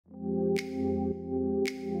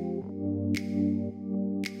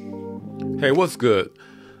Hey, what's good?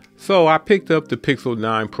 So I picked up the Pixel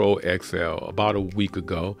 9 Pro XL about a week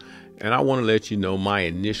ago, and I want to let you know my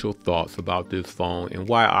initial thoughts about this phone and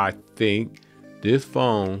why I think this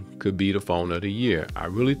phone could be the phone of the year. I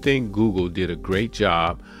really think Google did a great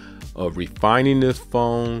job of refining this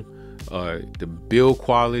phone. The build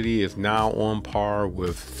quality is now on par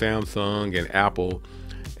with Samsung and Apple,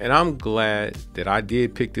 and I'm glad that I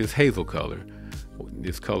did pick this hazel color,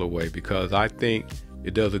 this colorway, because I think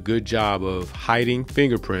it does a good job of hiding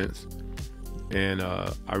fingerprints, and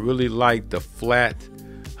I really like the flat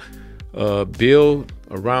build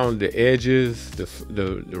around the edges.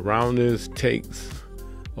 The roundness takes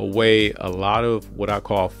away a lot of what I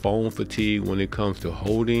call phone fatigue when it comes to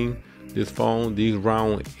holding this phone. These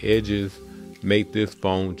round edges make this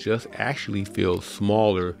phone just actually feel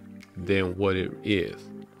smaller than what it is.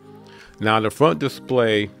 Now the front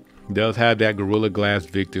display does have that Gorilla Glass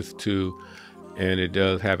Victus 2, and it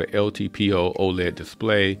does have an LTPO OLED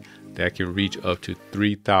display that can reach up to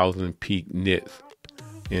 3000 peak nits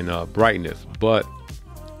in brightness. But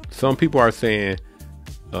some people are saying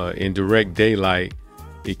in direct daylight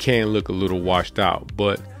it can look a little washed out,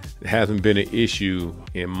 but it hasn't been an issue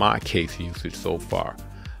in my case usage so far.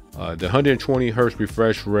 The 120 hertz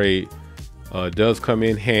refresh rate does come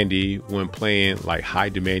in handy when playing like high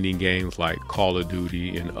demanding games like Call of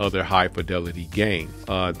Duty and other high fidelity games.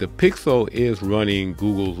 The Pixel is running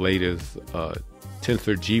Google's latest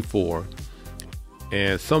Tensor G4,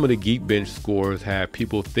 and some of the Geekbench scores have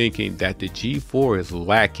people thinking that the G4 is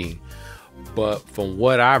lacking, but from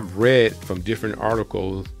what I've read from different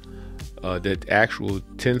articles, that actual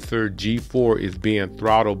Tensor G4 is being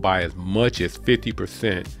throttled by as much as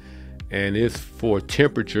 50%, and it's for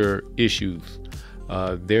temperature issues.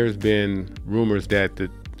 There's been rumors that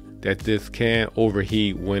this can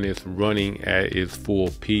overheat when it's running at its full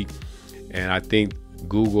peak, and I think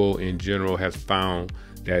Google in general has found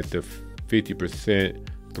that the 50%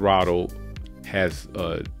 throttle has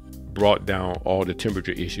brought down all the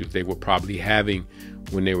temperature issues they were probably having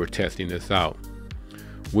when they were testing this out,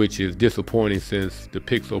 which is disappointing since the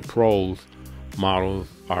Pixel Pros models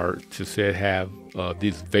are to say have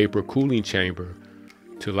this vapor cooling chamber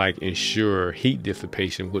to like ensure heat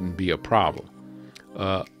dissipation wouldn't be a problem.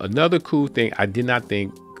 Another cool thing I did not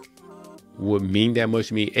think would mean that much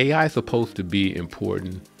to me, AI is supposed to be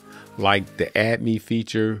important, like the Add Me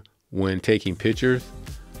feature when taking pictures.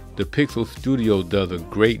 The Pixel Studio does a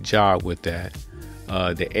great job with that.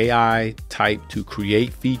 The AI type to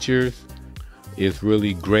create features is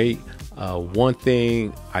really great. One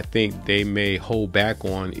thing I think they may hold back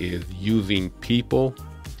on is using people,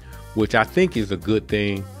 which I think is a good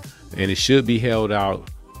thing, and it should be held out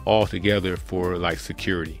altogether for like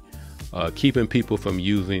security, keeping people from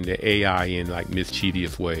using the AI in like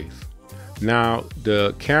mischievous ways. Now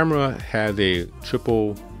the camera has a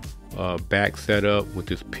triple back setup with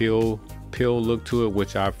this pill look to it,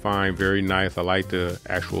 which I find very nice. I like the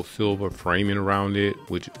actual silver framing around it,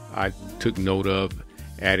 which I took note of,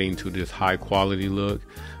 adding to this high quality look.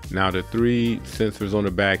 Now the 3 sensors on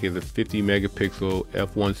the back is a 50 megapixel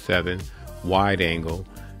f1.7 wide angle.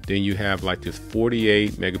 Then you have like this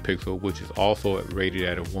 48 megapixel, which is also rated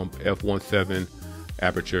at a f1.7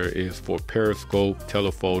 aperture, is for periscope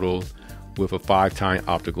telephotos with a 5x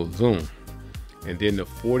optical zoom. And then the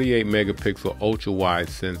 48 megapixel ultra wide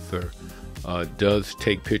sensor does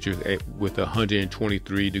take pictures with a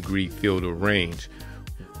 123 degree field of range.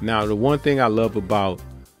 Now the one thing I love about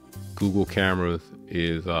Google cameras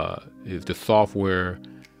is the software,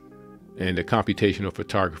 and the computational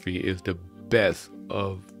photography is the best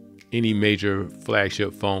of any major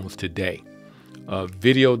flagship phones today.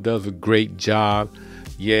 Video does a great job.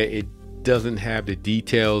 Yeah, it doesn't have the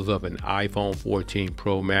details of an iPhone 14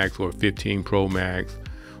 Pro Max or 15 Pro Max,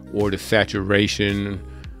 or the saturation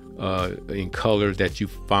in colors that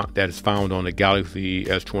is found on the Galaxy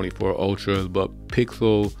S24 Ultra, but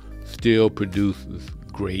Pixel still produces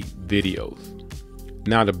great videos.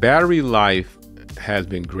 Now the battery life has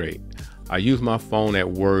been great. I use my phone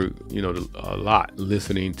at work, a lot,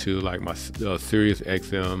 listening to like my Sirius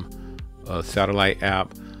XM satellite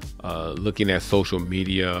app, looking at social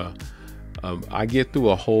media. I get through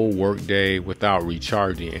a whole work day without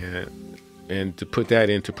recharging, and to put that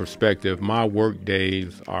into perspective, my work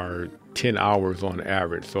days are 10 hours on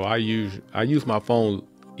average. So I use my phone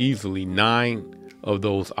easily 9 of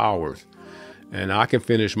those hours, and I can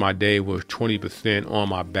finish my day with 20% on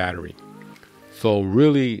my battery. So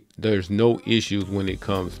really, there's no issues when it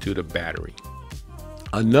comes to the battery.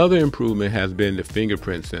 Another improvement has been the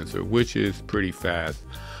fingerprint sensor, which is pretty fast.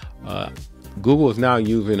 Google is now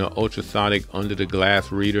using an ultrasonic under the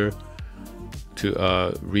glass reader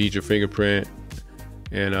to read your fingerprint,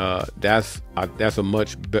 and that's a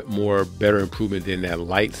much better improvement than that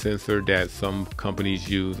light sensor that some companies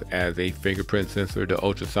use as a fingerprint sensor. The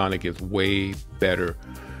ultrasonic is way better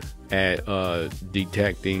at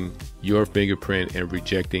detecting your fingerprint and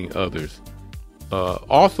rejecting others.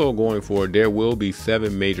 Also going forward, there will be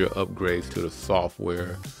 7 major upgrades to the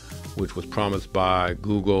software, which was promised by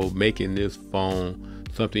Google, making this phone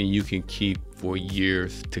something you can keep for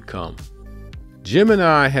years to come.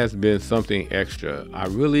 Gemini has been something extra. I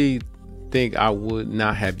really think I would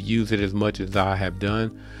not have used it as much as I have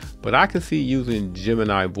done, but I can see using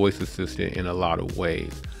Gemini voice assistant in a lot of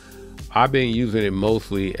ways. I've been using it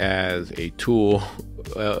mostly as a tool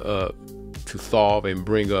to solve and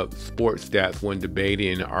bring up sports stats when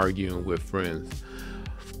debating and arguing with friends.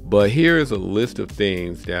 But here's a list of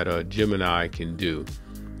things that Gemini can do.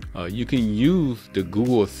 You can use the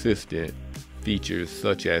Google Assistant features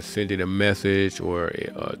such as sending a message or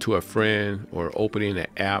to a friend or opening an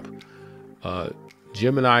app.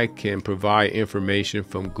 Gemini can provide information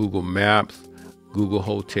from Google Maps, Google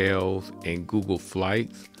Hotels, and Google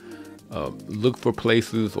Flights. Look for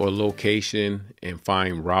places or location and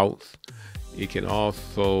find routes. It can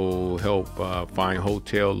also help find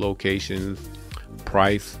hotel locations,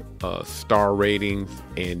 price, star ratings,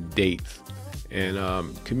 and dates, and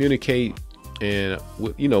communicate and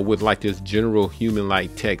with like this general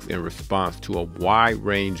human-like text in response to a wide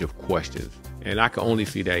range of questions. And I can only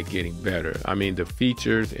see that getting better. I mean, the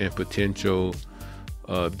features and potential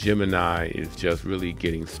of Gemini is just really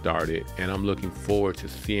getting started, and I'm looking forward to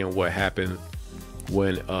seeing what happens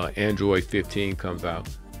when Android 15 comes out.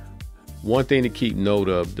 One thing to keep note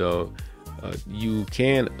of though, you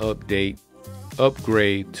can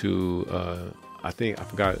upgrade to I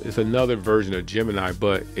forgot, it's another version of Gemini,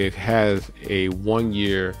 but it has a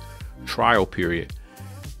 1-year trial period,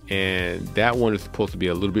 and that one is supposed to be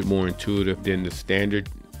a little bit more intuitive than the standard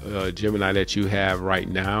Gemini that you have right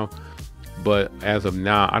now. But as of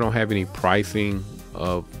now, I don't have any pricing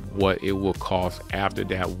of what it will cost after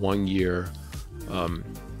that 1-year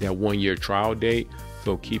trial date.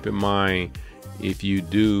 So keep in mind, if you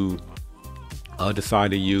do decide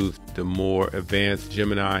to use the more advanced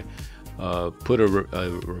Gemini, put a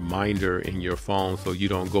reminder in your phone so you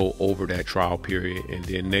don't go over that trial period, and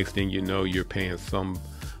then next thing you know, you're paying some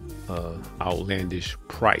outlandish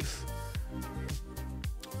price.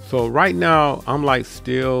 So right now I'm like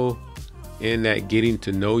still in that getting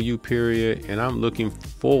to know you period, and I'm looking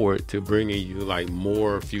forward to bringing you like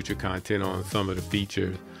more future content on some of the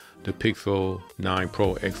features the Pixel 9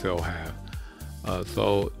 Pro XL have.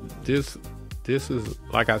 So this is,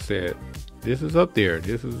 like I said, this is up there.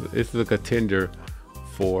 This is a contender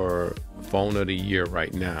for phone of the year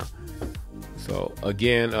right now. So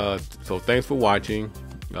again, so thanks for watching.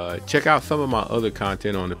 Check out some of my other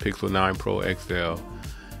content on the Pixel 9 Pro XL.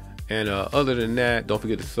 And other than that, don't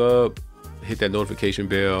forget to sub, hit that notification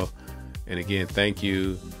bell. And again, thank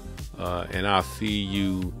you. And I'll see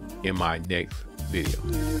you in my next video.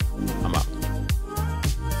 I'm out.